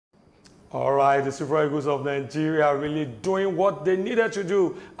All right, the Super Eagles of Nigeria are really doing what they needed to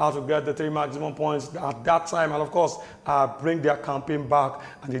do to get the 3 maximum points at that time, and of course, bring their campaign back,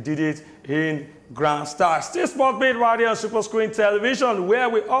 and they did it in grand style. Still Sport Beat right here on SuperScreen Television, where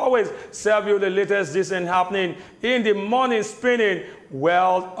we always serve you the latest decent happening in the morning spinning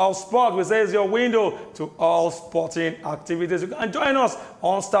world of sport. We say it's your window to all sporting activities. You can join us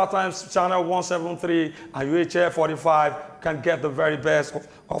on StarTimes channel 173 and UHF 45. Can get the very best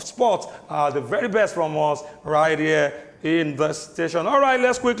of sports, the very best from us right here in the station. All right,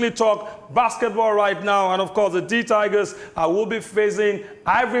 let's quickly talk basketball right now. And of course, the D Tigers will be facing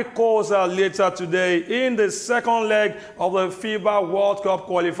Ivory Coast later today in the second leg of the FIBA World Cup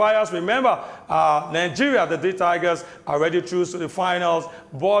qualifiers. Remember, Nigeria, the D Tigers, are already through to the finals.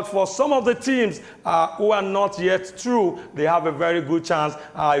 But for some of the teams who are not yet through, they have a very good chance.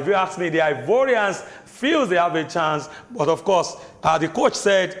 If you ask me, the Ivorians feels they have a chance. But of course, the coach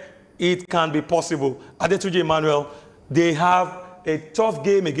said it can be possible. Adetunji, Emmanuel, they have a tough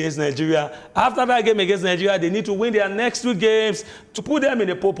game against Nigeria. After that game against Nigeria, they need to win their next 2 games to put them in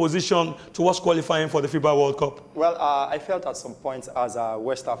a pole position towards qualifying for the FIBA World Cup. Well, I felt at some point as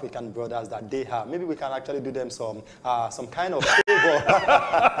West African brothers that they have, maybe we can actually do them some kind of favor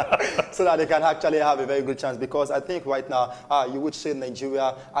so that they can actually have a very good chance, because I think right now you would say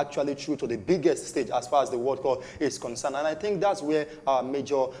Nigeria actually through to the biggest stage as far as the World Cup is concerned. And I think that's where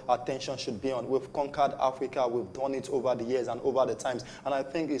major attention should be on. We've conquered Africa, we've done it over the years and over the times, and I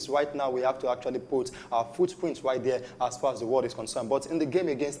think it's right now we have to actually put our footprints right there as far as the world is concerned. But in the game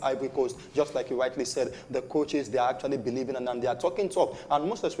against Ivory Coast, just like you rightly said, the coaches, they are actually believing and they are talking tough, and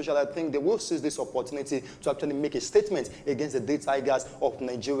most especially I think they will seize this opportunity to actually make a statement against the D Tigers of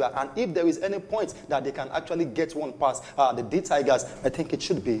Nigeria. And if there is any point that they can actually get one past the D Tigers, I think it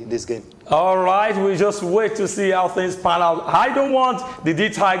should be this game. All right, we just wait to see how things pan out. I don't want the D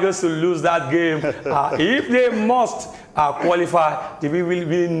Tigers to lose that game. If they must qualify, they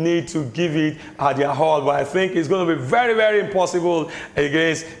really need to give it their all. But I think it's going to be very, very impossible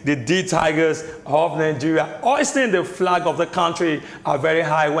against the D Tigers of Nigeria. Hoisting the flag of the country are very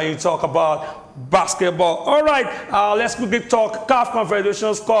high when you talk about basketball. All right, let's quickly talk CAF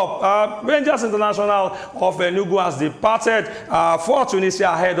Confederations Cup. Rangers International of Enugu has departed for Tunisia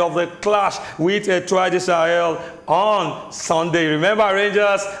ahead of the clash with Etoile Du Sahel on Sunday. Remember,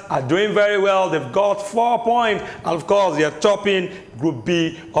 Rangers are doing very well. They've got 4 points, and of course, they are topping Group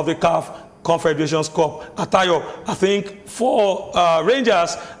B of the CAF Confederations Cup. Atayo, I think for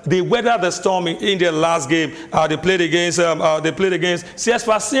Rangers, they weathered the storm in their last game. They played against CS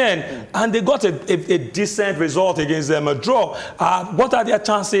Sfaxien, and they got a decent result against them, a draw. What are their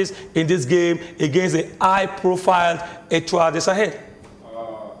chances in this game against the high-profile Etoile Du Sahel?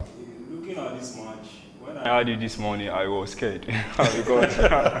 Looking at this match, when I heard it this morning, I was scared because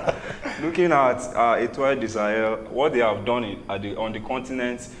looking at Etoile Du Sahel, what they have done on the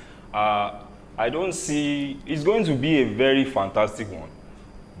continent. I don't see it's going to be a very fantastic one,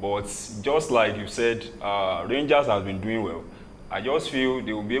 but just like you said, Rangers have been doing well. I just feel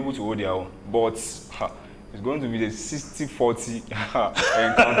they will be able to hold their own, but it's going to be the 60-40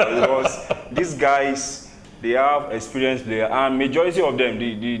 encounter because these guys, they have experienced players, and majority of them,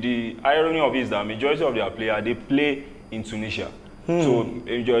 the irony of it is that majority of their players, they play in Tunisia. So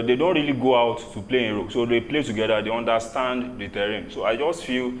they don't really go out to play in Europe. So they play together, they understand the terrain. So I just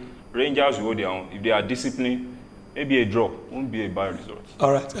feel Rangers will hold their own. If they are disciplined, maybe a draw won't be a bad result.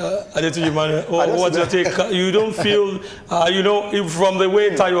 All right, Adetunji, Emmanuel, what's your take? You don't feel, you know, from the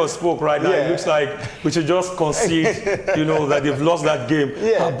way Tayo spoke right now, it looks like we should just concede, you know, that they've lost that game.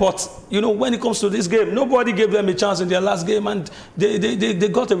 But, you know, when it comes to this game, nobody gave them a chance in their last game, and they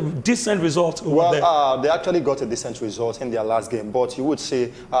got a decent result over there. They actually got a decent result in their last game, but you would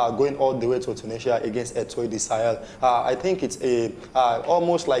say going all the way to Tunisia against Etoile Du Sahel, I think it's a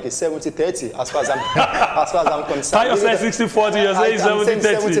almost like a 70-30 as far as I'm concerned. Tayo said 60-40, you're saying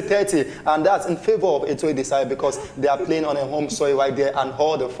 70-30. And that's in favor of Etoile Du Sahel because they are playing on a home soil right there, and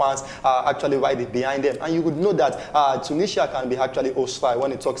all the fans are actually right behind them. And you would know that Tunisia can be actually hostile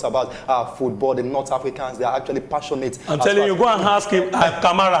when it talks about football. The North Africans, they are actually passionate. I'm telling you, go and ask him,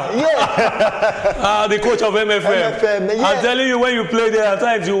 Kamara, the coach of MFM. I'm telling you, when you play there, at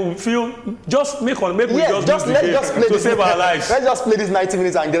times you feel just make we just play to save our lives. Let's just play these 90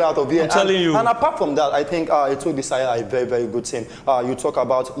 minutes and get out of here. I'm telling you. And apart from that, I think Etoile Etoile Du Sahel are a very, very good team. You talk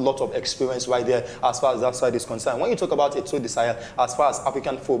about a lot of experience right there as far as that side is concerned. When you talk about Etoile Du Sahel, as far as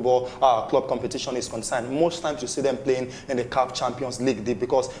African football club competition is concerned, most times you see them playing in the CAF Champions League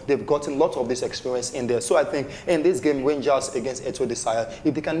because they've gotten a lot of this experience in there. So I think in this game, Rangers against Etoile Du Sahel,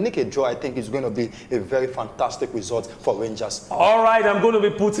 if they can nick a draw, I think it's going to be a very fantastic result for Rangers. All right, I'm going to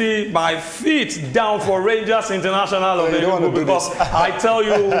be putting my feet down for Rangers International of Enugu because I tell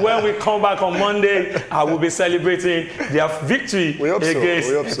you, when we come back on Monday, I will be celebrating their victory against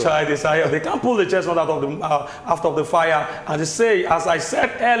Etoile Du Sahel. They can't pull the chestnut out of the fire and to say, as I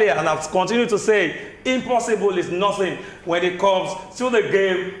said earlier, and I've continued to say, impossible is nothing when it comes to the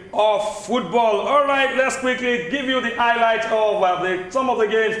game of football. All right, let's quickly give you the highlights of some of the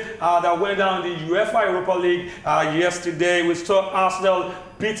games that went down in the UEFA Europa League yesterday. We saw Arsenal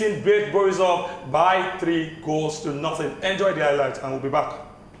beating Bate Borisov by 3 goals to nothing. Enjoy the highlights and we'll be back.